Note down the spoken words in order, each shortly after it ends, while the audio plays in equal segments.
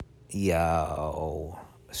Yo,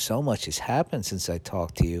 so much has happened since I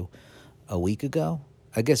talked to you a week ago.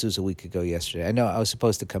 I guess it was a week ago yesterday. I know I was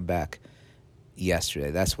supposed to come back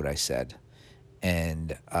yesterday. That's what I said.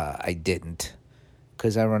 And I didn't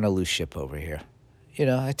because I run a loose ship over here. You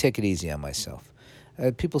know, I take it easy on myself.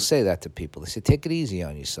 People say that to people. They say, take it easy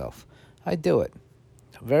on yourself. I do it.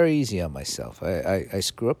 Very easy on myself. I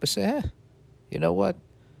screw up and say, you know what?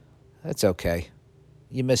 That's okay.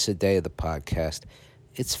 You miss a day of the podcast.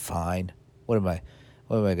 It's fine. What am I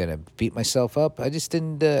going to beat myself up? I just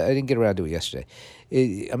didn't. I didn't get around to it yesterday.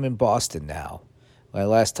 I'm in Boston now. When I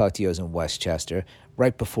last talked to you, I was in Westchester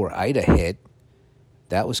right before Ida hit.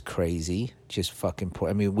 That was crazy. Just fucking poor.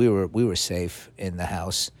 I mean, we were safe in the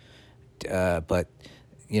house, but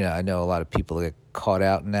you know, I know a lot of people get caught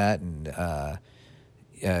out in that, and I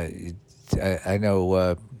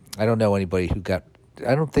know. I don't know anybody who got.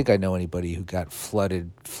 I don't think I know anybody who got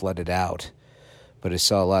flooded out. But I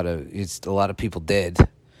saw a lot of people did.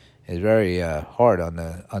 It's very hard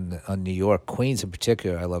on New York, Queens in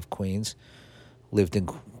particular. I love Queens. Lived in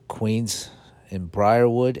Queens, in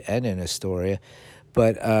Briarwood, and in Astoria,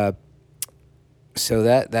 but so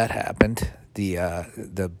that happened.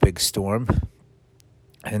 The big storm,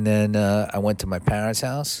 and then I went to my parents'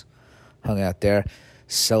 house, hung out there,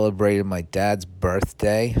 celebrated my dad's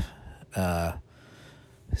birthday.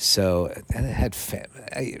 So and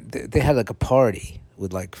they had like a party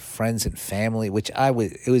with like friends and family, which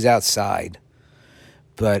it was outside,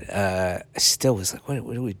 but I still was like, what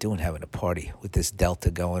are we doing having a party with this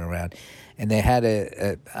Delta going around? And they had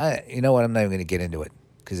you know what? I'm not even going to get into it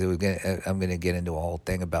because I'm going to get into a whole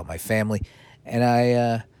thing about my family, and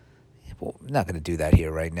I'm not going to do that here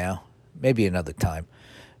right now. Maybe another time,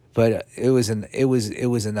 but it was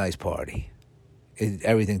a nice party.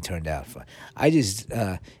 Everything turned out fine. I just,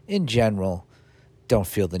 in general, don't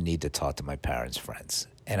feel the need to talk to my parents' friends.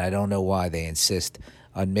 And I don't know why they insist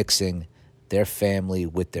on mixing their family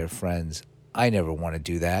with their friends. I never want to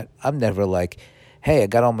do that. I'm never like, hey, I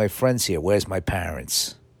got all my friends here. Where's my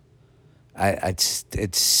parents?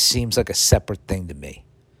 It seems like a separate thing to me.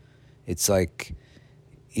 It's like,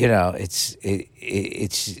 you know, it's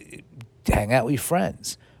hang out with your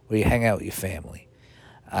friends or you hang out with your family.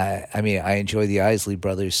 I mean, I enjoy the Isley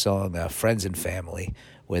Brothers song "Friends and Family,"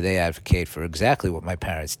 where they advocate for exactly what my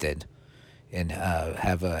parents did, and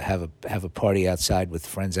have a party outside with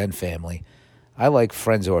friends and family. I like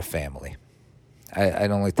friends or family. I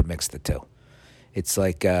don't like to mix the two. It's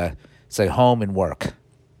like home and work.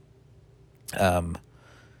 In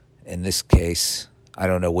this case, I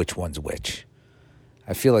don't know which one's which.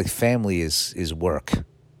 I feel like family is work,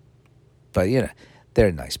 but you know,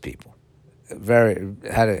 they're nice people. Very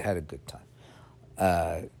had a good time.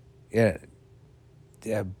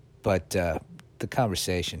 Yeah, but the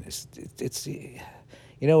conversation it's you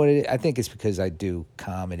know what I think it's because I do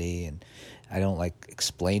comedy and I don't like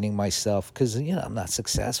explaining myself because you know I'm not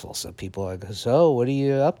successful. So people are like, so what are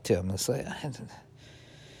you up to? I'm just like,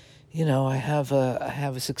 you know, I have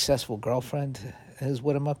a successful girlfriend is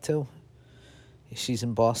what I'm up to. She's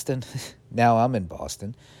in Boston. Now I'm in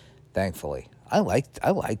Boston, thankfully. I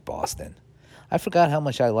like Boston. I forgot how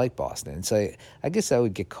much I like Boston. It's like, I guess I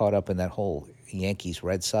would get caught up in that whole Yankees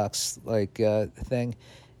Red Sox thing,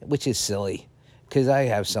 which is silly because I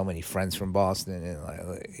have so many friends from Boston,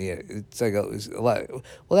 and it's like a lot.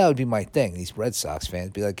 Well, that would be my thing. These Red Sox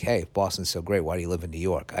fans be like, "Hey, if Boston's so great, why do you live in New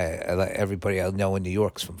York?" I like everybody I know in New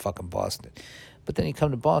York's from fucking Boston, but then you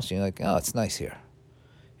come to Boston, you're like, "Oh, it's nice here.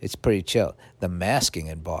 It's pretty chill." The masking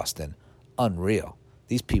in Boston, unreal.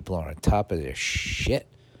 These people are on top of their shit.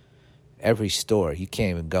 Every store, you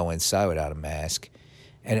can't even go inside without a mask.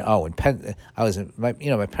 And my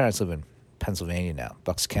parents live in Pennsylvania now,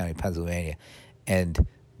 Bucks County, Pennsylvania, and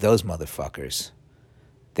those motherfuckers,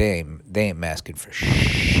 they ain't masking for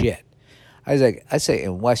shit. I say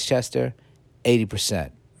in Westchester,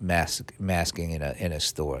 80% masking in a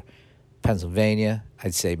store. Pennsylvania,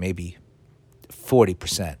 I'd say maybe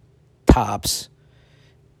 40% tops.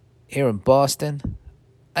 Here in Boston,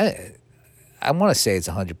 I want to say it's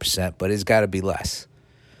 100%, but it's got to be less.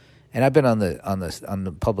 And I've been on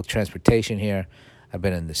the public transportation here. I've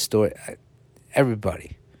been in the store.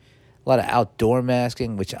 Everybody, a lot of outdoor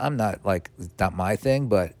masking, which I'm not my thing,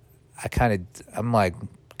 but I'm like,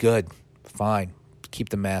 good, fine, keep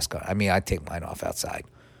the mask on. I mean, I take mine off outside.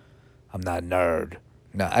 I'm not a nerd.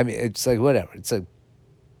 No, I mean, it's like whatever. It's like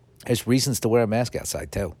there's reasons to wear a mask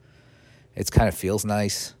outside too. It kind of feels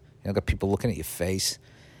nice. You know, got people looking at your face.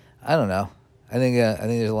 I don't know. I think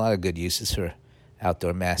there's a lot of good uses for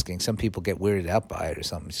outdoor masking. Some people get weirded out by it or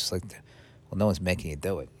something. It's just like, well, no one's making you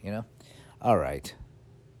do it, you know? All right.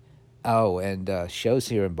 Oh, and shows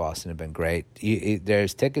here in Boston have been great.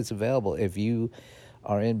 There's tickets available if you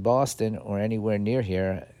are in Boston or anywhere near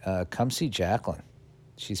here. Come see Jacqueline.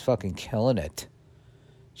 She's fucking killing it.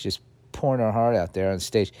 She's pouring her heart out there on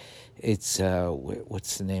stage. It's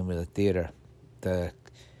what's the name of the theater? The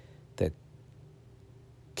the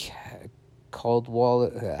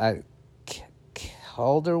Calderwood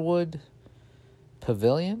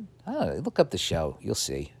Pavilion. I don't know. Look up the show. You'll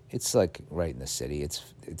see. It's like right in the city.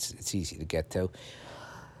 It's easy to get to.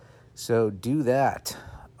 So do that.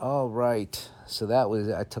 All right. So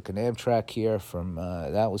I took an Amtrak here from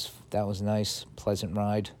that was nice, pleasant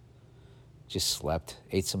ride. Just slept,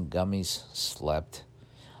 ate some gummies, slept.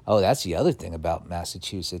 Oh, that's the other thing about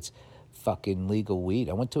Massachusetts. Fucking legal weed.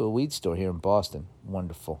 I went to a weed store here in Boston.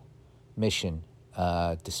 Wonderful. Mission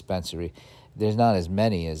dispensary. There's not as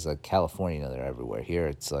many as like California. They're everywhere. Here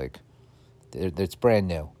it's like it's brand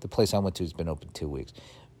new. The place I went to has been open 2 weeks,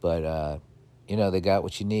 but they got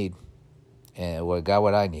what you need, and got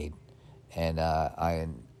what I need, and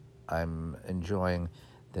I'm enjoying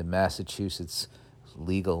the Massachusetts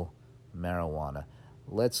legal marijuana.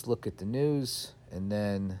 Let's look at the news, and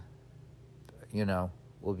then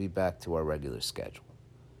we'll be back to our regular schedule.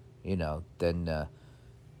 Then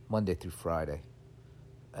Monday through Friday.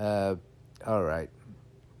 All right.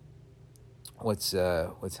 What's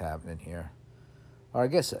happening here? Or I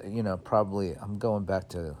guess probably I'm going back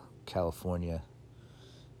to California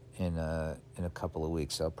in a couple of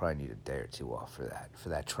weeks. So I'll probably need a day or two off for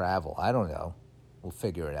that travel. I don't know. We'll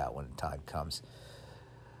figure it out when the time comes.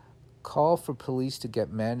 Call for police to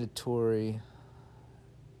get mandatory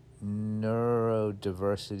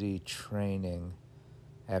neurodiversity training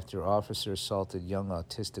after officer assaulted young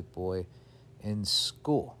autistic boy in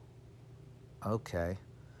school. Okay.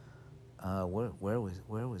 Where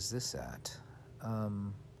was this at?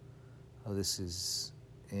 This is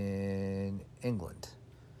in England.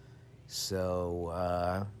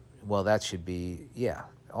 So, that should be,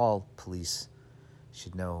 all police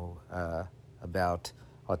should know about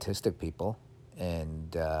autistic people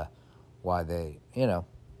and why they,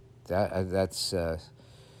 that's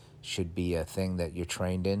should be a thing that you're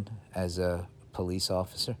trained in as a police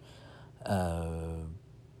officer.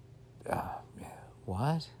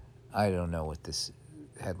 What? I don't know what this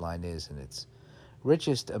headline is, and it's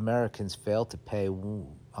richest Americans fail to pay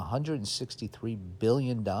 $163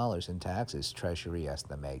 billion in taxes, Treasury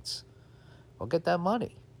estimates. Well, get that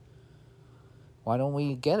money. Why don't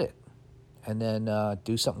we get it and then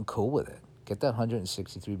do something cool with it? Get that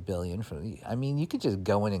 $163 billion from. I mean, you could just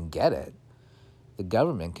go in and get it. The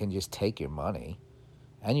government can just take your money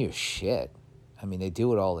and your shit. I mean, they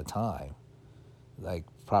do it all the time, like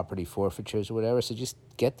property forfeitures or whatever. So just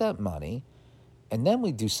get that money, and then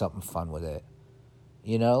we do something fun with it.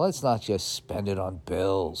 Let's not just spend it on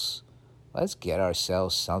bills. Let's get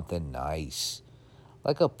ourselves something nice,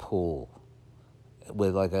 like a pool,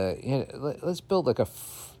 with like let's build like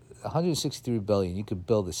 $163 billion. You could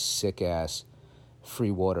build a sick ass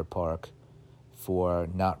free water park for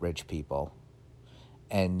not rich people,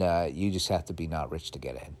 and you just have to be not rich to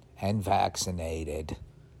get in and vaccinated,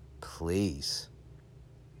 please.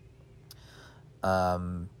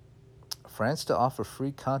 France to offer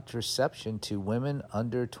free contraception to women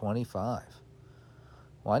under 25.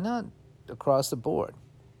 Why not across the board?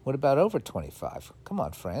 What about over 25? Come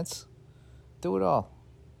on, France. Do it all.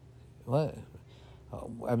 What?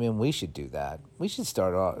 I mean, we should do that. We should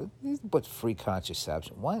start off with free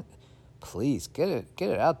contraception. What? Please, get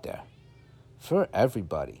it out there for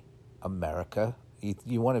everybody. America.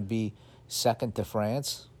 You want to be second to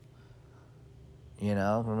France?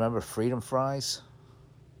 Remember Freedom Fries?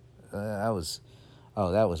 That was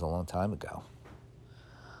a long time ago.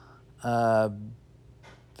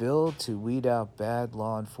 Bill to weed out bad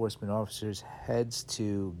law enforcement officers heads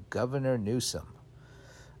to Governor Newsom.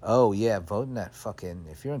 Oh, yeah, voting that fucking...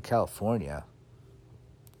 If you're in California,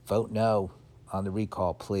 vote no on the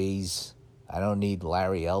recall, please. I don't need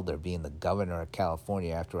Larry Elder being the governor of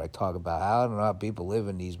California after I talk about how I don't know how people live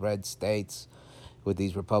in these red states with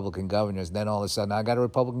these Republican governors. And then all of a sudden, I got a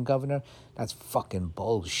Republican governor? That's fucking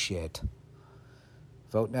bullshit.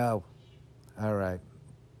 Vote no. All right.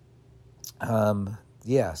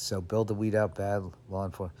 So build to weed out bad law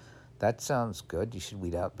enforcement. That sounds good. You should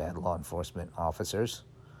weed out bad law enforcement officers.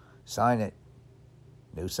 Sign it.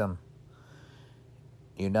 Newsom.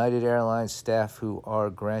 United Airlines staff who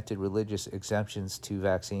are granted religious exemptions to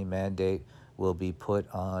vaccine mandate will be put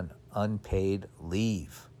on unpaid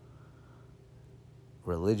leave.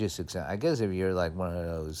 Religious exemption. I guess if you're like one of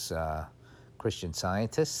those Christian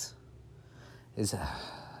Scientists,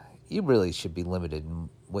 you really should be limited in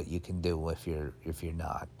what you can do if you're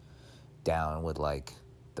not. down with like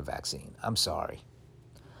the vaccine. I'm sorry.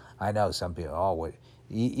 I know some people. Oh, what?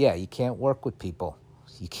 Yeah, you can't work with people.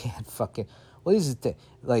 You can't fucking. Well, this is the thing.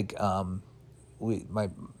 Like,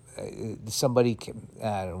 somebody.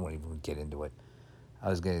 I don't want to even get into it.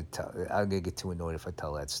 I'm gonna get too annoyed if I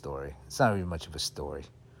tell that story. It's not really much of a story.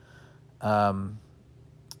 All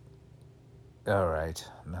right,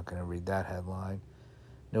 I'm not gonna read that headline.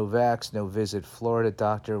 No vax, no visit. Florida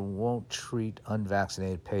doctor won't treat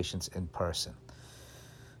unvaccinated patients in person.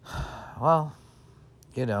 Well,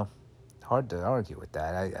 hard to argue with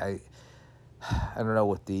that. I don't know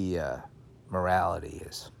what the morality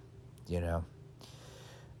is.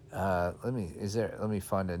 Let me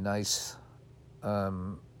find a nice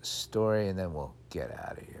story and then we'll get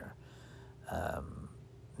out of here.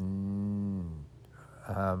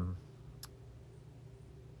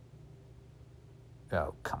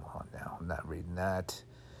 Oh, come on now. I'm not reading that.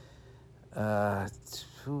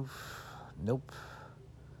 Nope.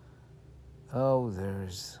 Oh,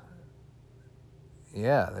 there's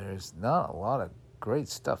not a lot of great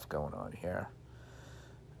stuff going on here.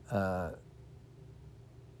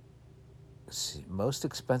 See, most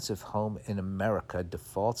expensive home in America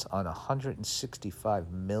defaults on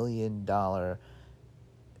 $165 million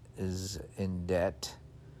is in debt,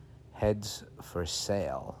 heads for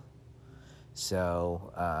sale.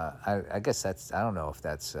 So I guess I don't know if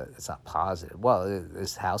it's not positive. Well,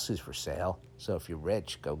 this house is for sale. So if you're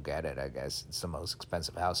rich, go get it, I guess. It's the most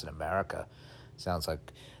expensive house in America. Sounds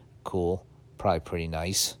like cool. Probably pretty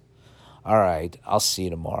nice. All right, I'll see you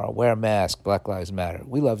tomorrow. Wear a mask. Black Lives Matter.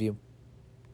 We love you.